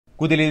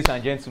Good day, ladies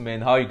and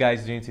gentlemen. How are you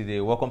guys doing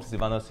today? Welcome to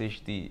Sylvanus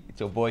HD.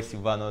 It's your boy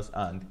Sylvanus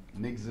and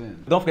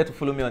Nixon. Don't forget to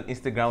follow me on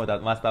Instagram with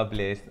that Master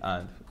Blessed.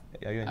 And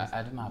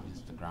I don't have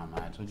Instagram.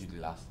 I told you the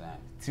last time.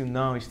 Till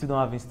now, you still don't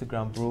have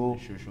Instagram, bro.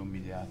 The social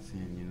media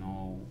thing, you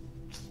know,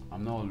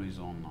 I'm not always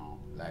on now.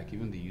 Like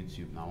even the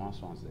YouTube now, once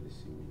they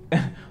see me.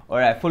 All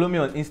right, follow me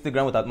on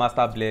Instagram with that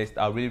Master Blessed.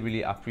 I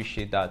really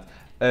appreciate that.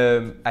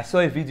 I saw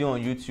a video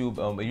on YouTube.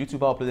 A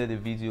YouTuber uploaded a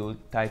video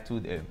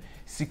titled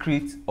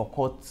Secret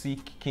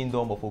Occultic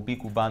Kingdom of Obi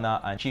Cubana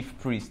and Chief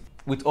Priest,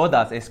 with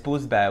others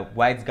exposed by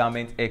White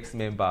Garment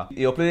ex-member.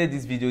 He uploaded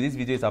this video. This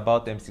video is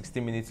about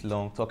 16 minutes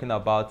long, talking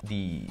about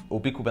the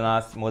Obi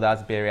Cubana's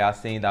mother's burial,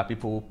 saying that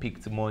people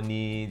picked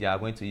money, they are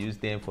going to use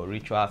them for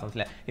rituals, something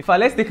like. In fact,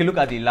 let's take a look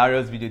at the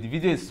hilarious video. The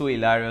video is so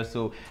hilarious,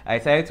 so I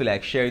decided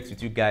to share it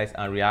with you guys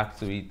and react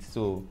to it.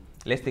 So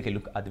let's take a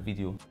look at the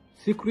video.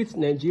 Secret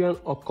Nigerian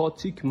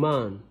occultic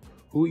man,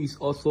 who is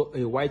also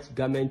a White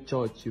Garment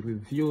church,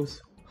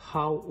 reveals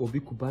how Obi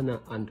Cubana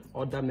and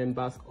other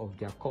members of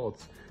their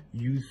cults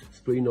use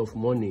spraying of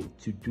money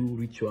to do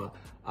ritual,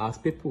 as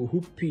people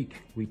who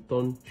pick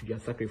return to their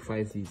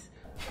sacrifices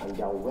and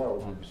their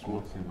wealth.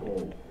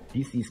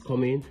 This is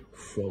coming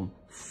from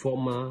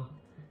former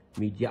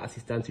media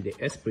assistant to the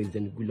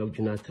ex-president Goodluck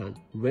Jonathan,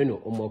 Reno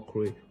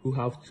Omokre, who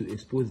have to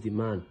expose the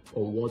man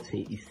on what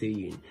he is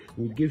saying.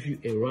 We'll give you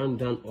a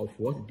rundown of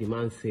what the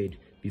man said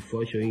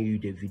before showing you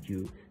the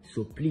video.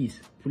 So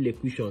please pull a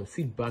cushion,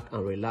 sit back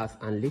and relax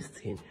and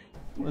listen.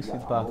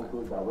 Sit back.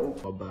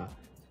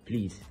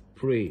 Please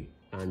pray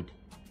and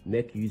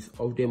make use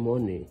of the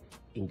money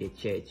in the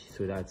church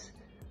so that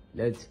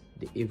let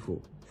the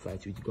evil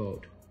fight with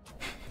God.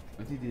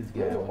 President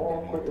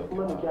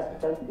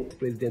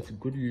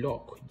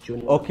Goodluck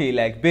Jonathan.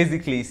 Okay,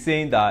 basically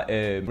saying that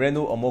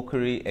Reno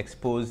Omokri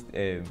exposed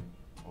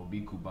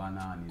Obi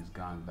Cubana and his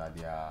gang that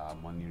they are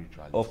money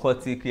ritualists.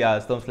 occultic, yeah,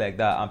 stuff like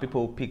that, and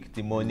people who pick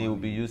the money will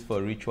be used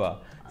for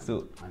ritual.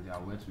 And their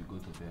words will go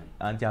to them.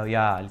 And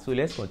yeah, so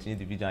let's continue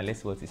the video and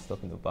let's see what he's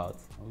talking about.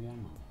 Oh yeah,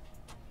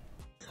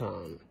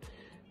 man.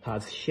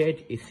 Has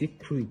shared a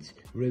secret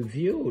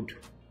revealed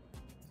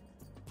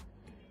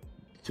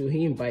to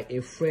him by a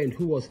friend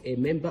who was a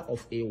member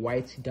of a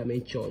White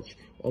Garment church.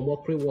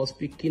 Omokri was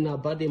speaking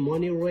about the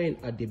money rain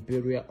at the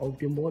burial of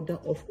the mother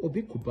of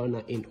Obi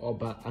Cubana in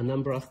Oba,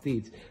 Anambra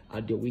State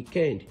at the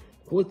weekend,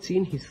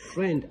 quoting his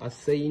friend as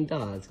saying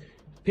that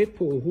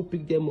people who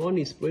pick their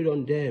money sprayed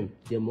on them,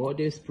 the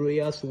mother spray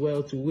as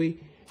well to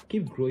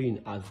keep growing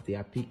as they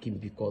are picking,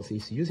 because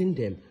he's using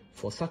them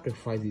for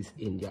sacrifices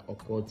in their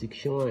occultic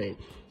shrine.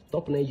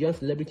 Top Nigerian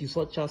celebrities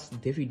such as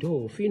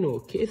Davido, Fino,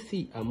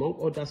 Casey, among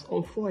others,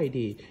 on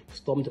Friday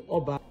stormed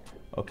Oba.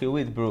 Okay,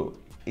 wait, bro.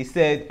 He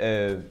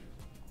said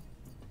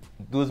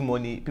those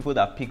money, people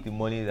that pick the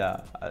money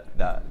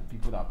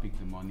people that pick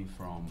the money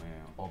from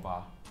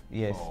Oba.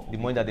 Yes, the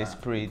money that they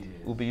sprayed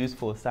will be used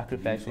for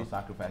sacrifices.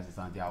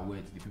 And their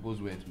words, the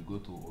people's words will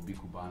go to Obi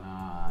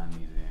Cubana and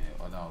his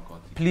other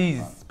occultic.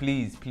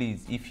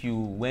 Please, if you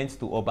went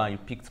to Oba and you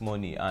picked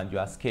money and you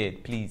are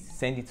scared, please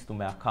send it to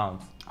my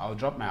account. I'll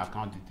drop my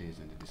account details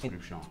in the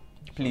description.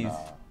 Please.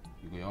 So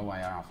you go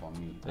wire for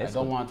me. I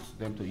don't want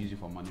them to use it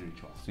for money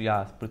rituals. So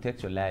yeah,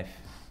 protect your life.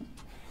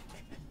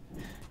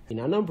 In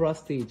Anambra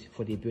State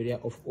for the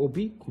burial of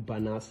Obi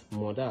Cubana's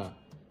mother.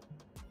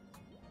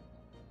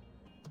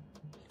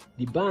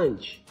 The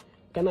Bunch,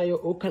 Kanayo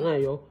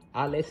Okanayo,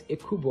 Alex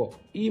Ekubo,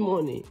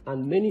 E-Money,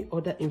 and many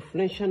other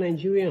influential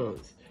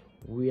Nigerians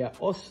were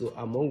also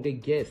among the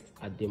guests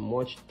at the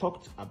much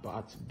talked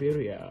about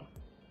burial.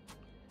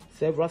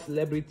 Several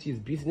celebrities,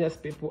 business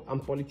people,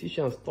 and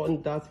politicians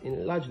turned out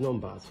in large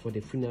numbers for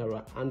the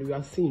funeral, and we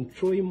are seen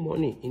throwing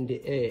money in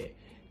the air.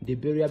 The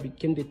burial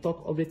became the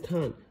talk of the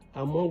town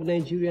among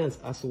Nigerians,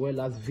 as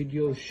well as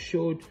videos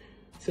showed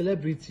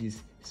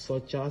celebrities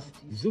such as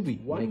Zubi,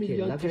 1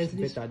 million times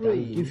better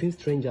than giving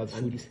strangers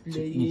food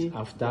to eat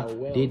after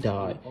they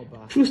die.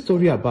 True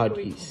story about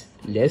this.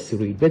 Let's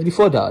read. But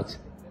before that,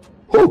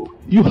 hope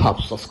you have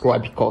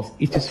subscribed because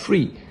it is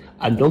free.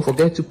 And don't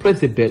forget to press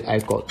the bell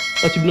icon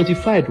that you'll be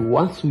notified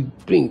once we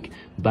bring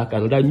back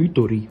another new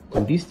story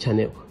on this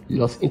channel,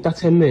 Lost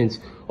Entertainment.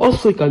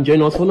 Also, you can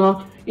join us on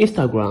our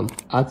Instagram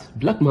at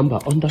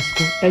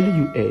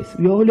blackmamba_LUS.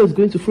 We are always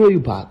going to follow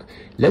you back.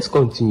 Let's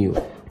continue.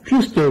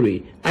 True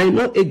story. I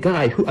know a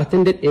guy who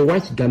attended a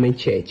White Garment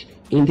church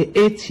in the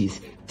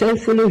 80s.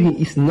 Thankfully,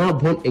 he is now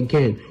born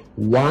again.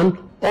 One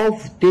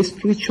of the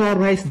spiritual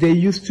rites they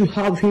used to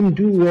have him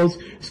do was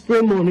spray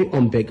money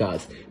on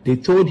beggars. They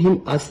told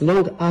him as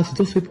long as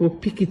those people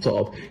pick it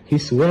up,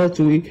 he's well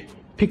to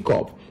pick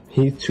up.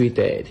 He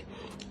tweeted,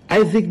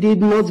 Isaac did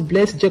not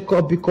bless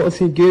Jacob because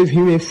he gave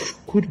him a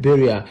good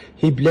burial.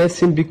 He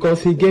blessed him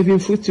because he gave him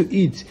food to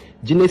eat.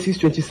 Genesis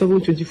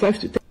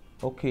 27:25-30.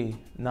 Okay,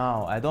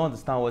 now I don't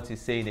understand what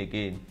he's saying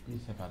again.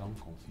 Please, if I don't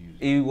confuse.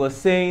 He was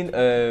saying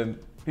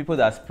people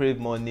that sprayed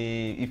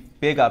money, if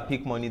beggar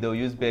pick money, they'll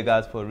use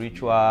beggars for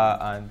ritual,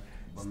 and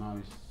but now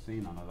he's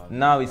saying another thing.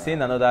 Now he's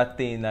saying another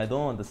thing. I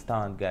don't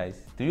understand, guys.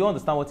 Do you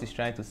understand what he's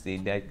trying to say?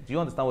 Do you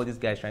understand what this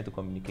guy is trying to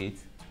communicate?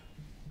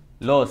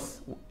 Loss,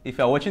 if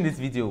you're watching this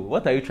video,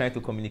 what are you trying to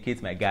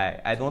communicate, my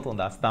guy? I don't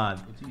understand.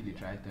 What you they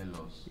try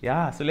tell us?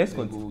 Yeah, so let's They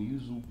continue. go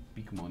use who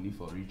pick money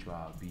for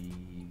ritual. Be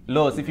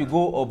Loss, if you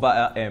go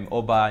Oba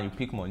and you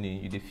pick money,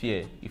 you dey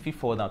fear. If you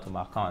fall down to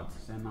my account.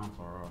 send them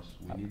for us.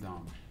 We need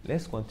them.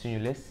 Let's continue.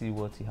 Let's see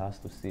what he has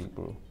to say,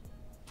 bro.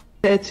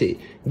 30.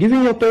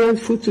 Giving your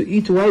parents food to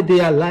eat while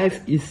they are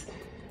alive is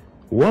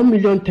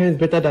 1,000,000 times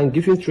better than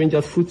giving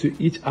strangers food to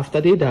eat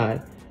after they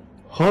die.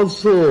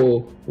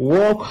 Hustle,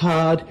 work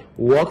hard,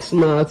 work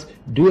smart,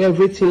 do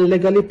everything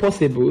legally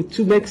possible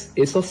to make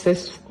a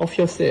success of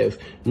yourself.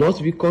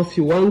 Not because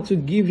you want to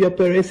give your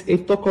parents a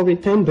talk of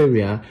eternal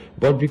burial,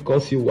 but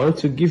because you want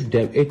to give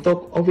them a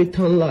talk of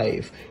eternal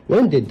life.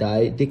 When they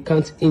die, they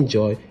can't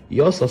enjoy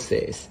your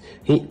success.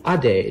 He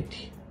added,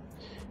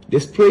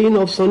 the spraying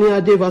of Sonny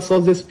Ade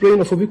versus the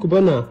spraying of Obi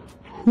Cubana.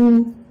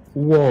 Who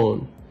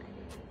won?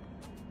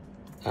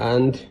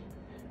 And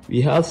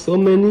we have so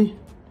many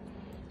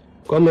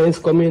comments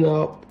coming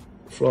up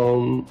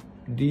from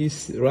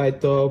this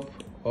write-up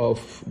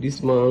of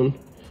this man,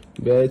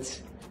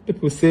 but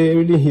people say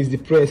really he's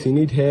depressed, he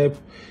need help,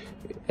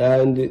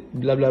 and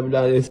blah blah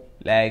blah.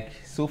 Like,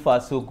 so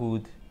far so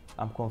good.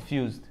 I'm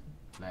confused.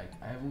 Like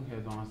I haven't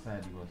heard one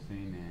side he was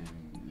saying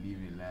live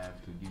a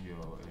life to give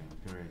your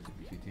parents a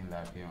befitting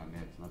life here on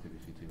earth, not a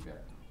befitting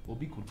burial.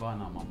 Obi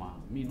Cubana mama,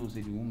 me know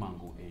say the woman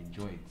go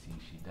enjoy it till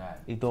she die.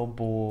 It don't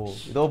bore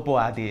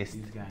at this.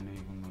 This guy no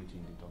even know what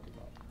they talk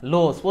about.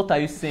 Loss, what are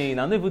you saying?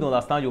 I don't even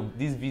understand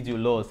this video,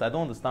 Loss. I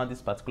don't understand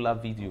this particular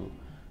video.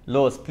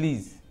 Loss,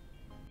 please.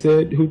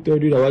 Said, who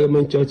told you that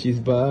Wagaman church is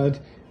bad?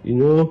 You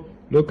know,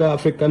 local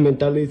African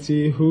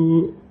mentality.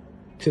 Who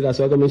said that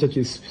Wagaman church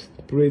is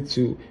prayed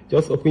to?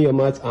 Just open your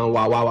mouth and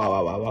wow, wow, wow,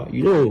 wow, wow, wow.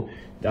 You know,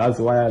 that's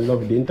why I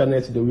love the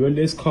internet. They will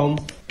always come.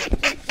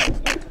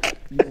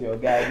 This your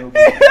guy no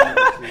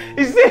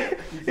You see?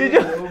 You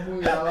just...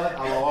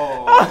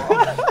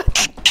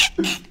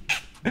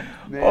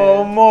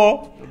 Oh,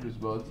 more.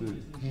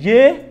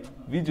 Yeah,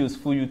 videos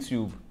for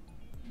YouTube.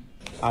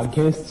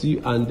 Against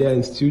you and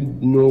then still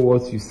know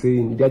what you're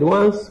saying. They're the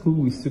ones who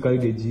will still carry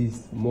the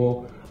gist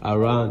more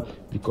around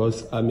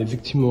because I'm a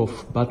victim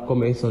of bad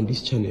comments on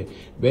this channel.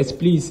 But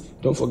please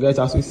don't forget,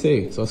 as we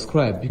say,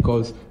 subscribe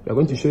because we're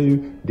going to show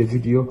you the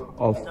video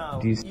of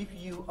this. If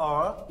you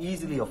are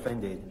easily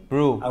offended,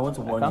 bro, I want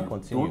to warn you,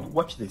 continue. don't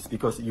watch this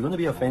because you're going to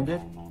be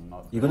offended,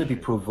 you're going to be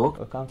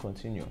provoked. I can't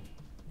continue.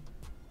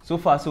 So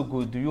far so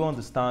good. Do you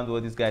understand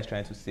what this guy is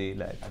trying to say?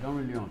 Like, I don't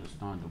really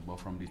understand, but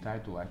from the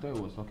title, I thought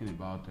he was talking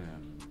about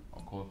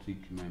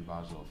occultic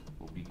members of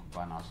Obi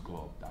Cubana's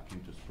club that came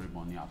to spray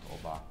money at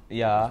Oba.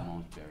 yeah,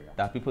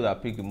 that people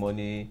that pick the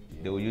money,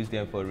 they will use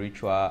them for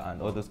ritual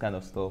and all those kind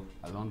of stuff.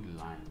 Along the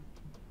line,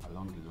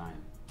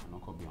 I'm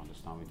not gonna be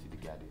understand what the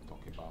guy they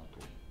talk about.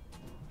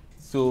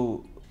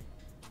 So,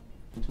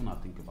 what do you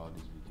not think about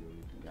this video,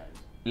 guys?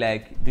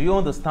 like, do you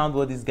understand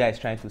what this guy is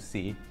trying to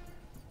say?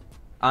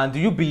 And do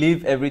you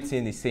believe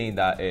everything he's saying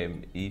that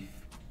if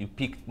you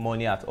pick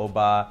money at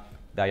Oba,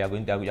 that you are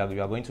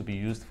going to be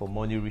used for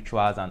money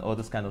rituals and all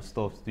those kind of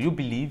stuff? Do you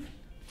believe?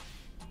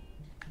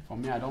 For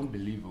me, I don't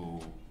believe.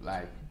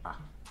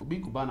 Obi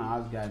Cubana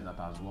has guys that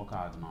has worked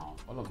hard now.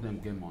 All of them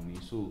get money,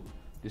 so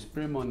they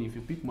spray money. If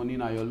you pick money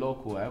now, you're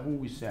local. I haven't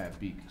wish I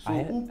pick. So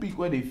who pick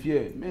where they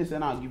fear? May say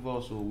now give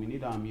us. So we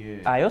need them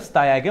here. I just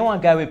tired. I get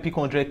one guy with pick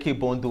 100K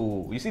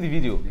bundle. You see the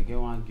video? They get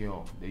one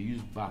girl. They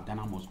use back.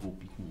 Ghana must go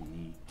pick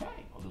money. Hey,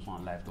 all those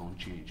one life don't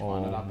change. Oh,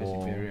 another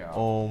person burial.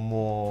 Oh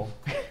more.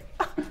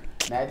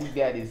 Now this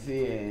guy they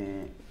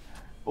say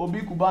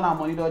Obi Cubana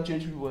money don't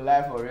change people's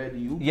life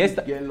already. Who yes,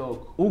 get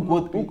luck? Who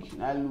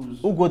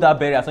go that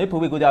burial? Some people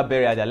will go that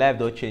burial, their life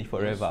don't change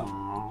forever. Yes,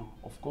 now.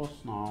 Of course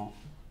now.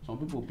 Some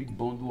people pick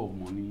bundle of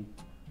money.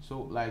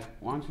 So like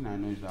one thing I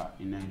know is that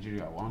in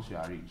Nigeria, once you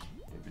are rich,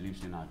 they believe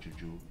in a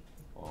juju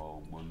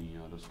or money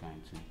or those kind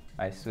of things.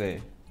 I swear.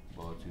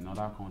 But in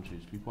other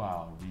countries, people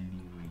are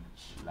really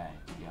rich.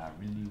 Like they are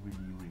really,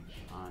 really rich,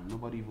 and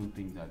nobody even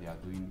thinks that they are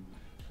doing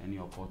any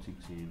occultic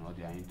thing or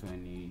they are into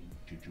any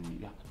juju.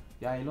 Yeah,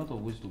 there are a lot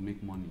of ways to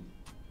make money,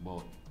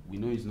 but we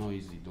know it's not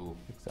easy though.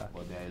 Exactly.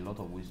 But there are a lot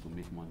of ways to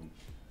make money.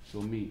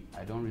 So me,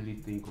 I don't really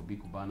think Obi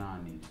Cubana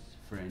and his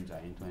friends are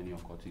into any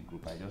occultic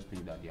group. I just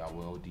think that they are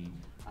wealthy,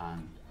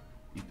 and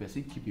if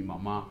person keep him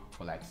mama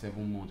for like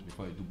 7 months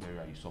before you do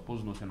burial, you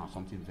suppose not saying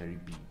something very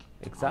big.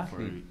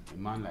 Exactly. And for a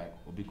man like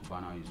Obi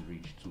Cubana is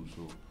rich too,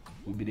 so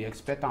we'll be the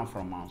expectant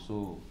from him.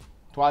 So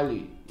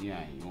Twali,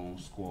 yeah, your own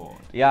squad.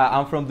 Yeah,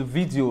 and from the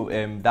video,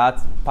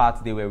 that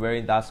part they were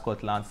wearing that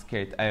Scotland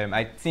skirt.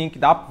 I think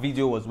that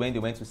video was when they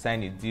went to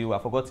sign a deal.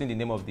 I've forgotten the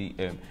name of the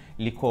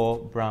liquor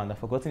brand. I've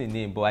forgotten the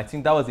name, but I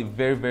think that was a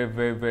very, very,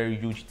 very, very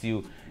huge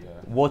deal. Yeah.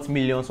 Worth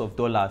millions of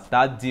dollars.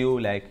 That deal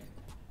like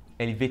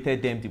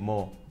elevated them the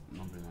more.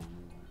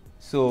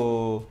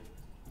 So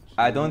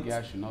I don't. You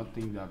guys should not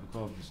think that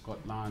because of the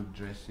Scotland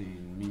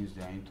dressing means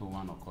they are into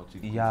one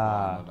occultic group Yeah,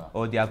 or another.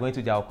 or they are going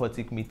to their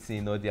occultic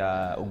meeting or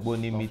their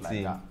Ogboni Stuff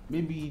meeting. Like that.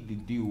 Maybe the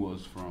deal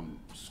was from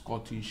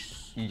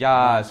Scottish.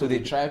 Yeah, so they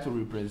try to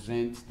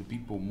represent the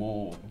people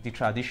more. The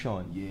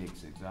tradition.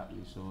 Yes, exactly.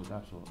 So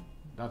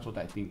that's what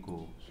I think.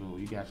 Oh, so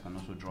you guys can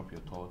also drop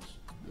your thoughts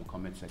in the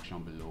comment section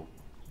below.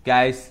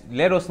 Guys,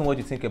 let us know what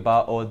you think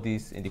about all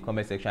this in the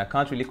comment section. I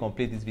can't really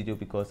complete this video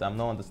because I'm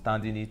not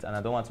understanding it and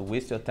I don't want to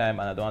waste your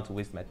time and I don't want to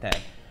waste my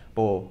time.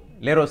 But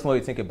let us know what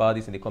you think about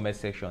this in the comment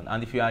section.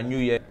 And if you are new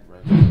here,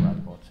 press the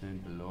subscribe button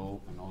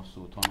below and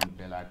also turn on the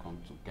bell icon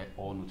to get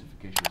all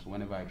notifications.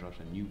 Whenever I drop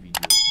a new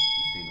video,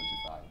 you stay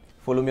notified.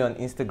 follow me on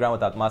Instagram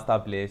with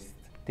 @masterblessed.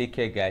 Take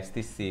care, guys.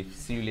 Stay safe.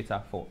 See you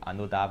later for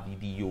another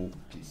video.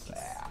 Peace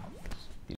out.